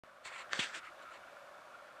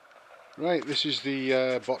Right, this is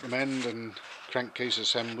the bottom end and crankcase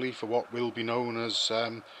assembly for what will be known as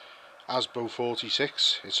Asbo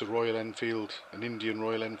 46. It's a Royal Enfield, an Indian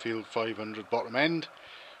Royal Enfield 500 bottom end.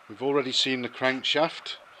 We've already seen the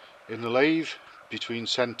crankshaft in the lathe between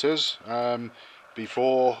centres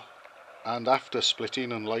before and after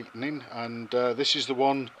splitting and lightening, and this is the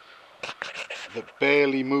one that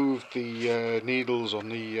barely moved the needles on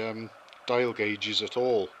the dial gauges at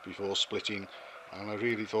all before splitting, and I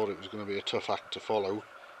really thought it was going to be a tough act to follow.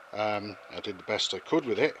 I did the best I could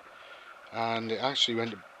with it, and it actually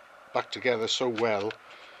went back together so well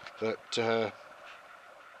that a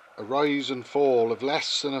rise and fall of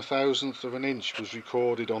less than 1/1000th of an inch was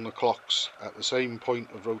recorded on the clocks at the same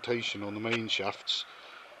point of rotation on the main shafts,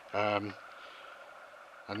 and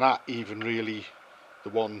that even really, the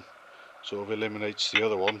one sort of eliminates the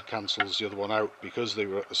other one, cancels the other one out because they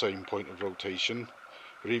were at the same point of rotation.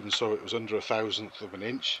 But even so, it was under 1/1000th of an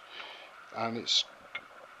inch, and it's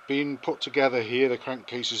been put together here. The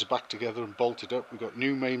crankcases are back together and bolted up. We've got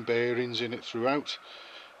new main bearings in it throughout,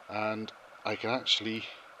 and I can actually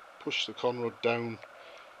push the conrod down.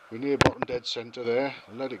 We're near bottom dead centre there,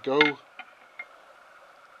 and let it go,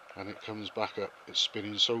 and it comes back up. It's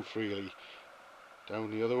spinning so freely.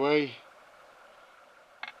 Down the other way,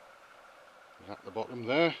 and at the bottom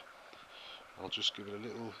there, I'll just give it a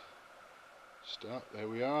little start. There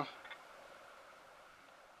we are.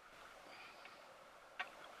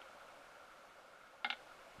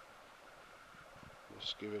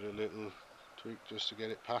 Just give it a little tweak just to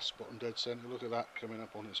get it past bottom dead centre. Look at that coming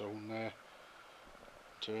up on its own there,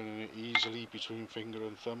 turning it easily between finger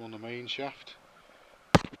and thumb on the main shaft.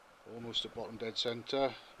 Almost at bottom dead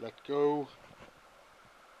centre. Let go.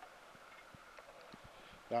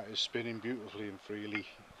 That is spinning beautifully and freely.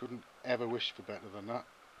 Couldn't ever wish for better than that.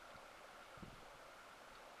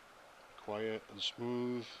 Quiet and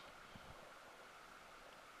smooth.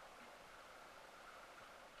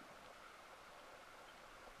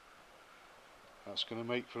 That's going to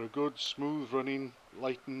make for a good, smooth running,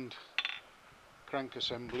 lightened crank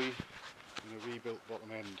assembly in a rebuilt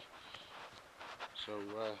bottom end. So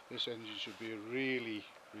this engine should be a really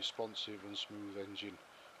responsive and smooth engine.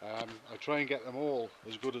 I try and get them all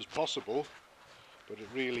as good as possible, but it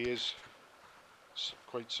really is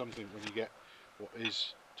quite something when you get what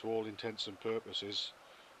is, to all intents and purposes,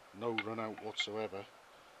 no run out whatsoever.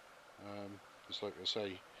 It's like I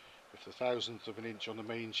say, if the 1/1000th of an inch on the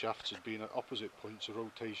main shafts had been at opposite points of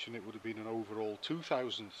rotation, it would have been an overall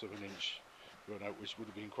 2/1000th of an inch run out, which would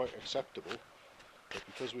have been quite acceptable. But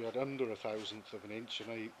because we had under 1/1000th of an inch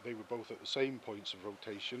and they were both at the same points of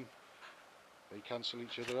rotation, they cancel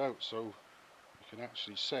each other out. So you can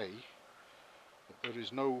actually say that there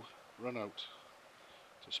is no run out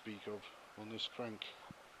to speak of on this crank.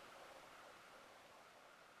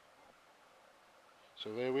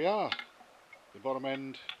 So there we are, the bottom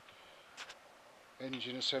end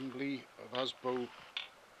engine assembly of Asbo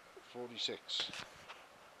 46,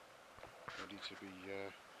 ready to be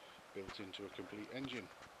built into a complete engine.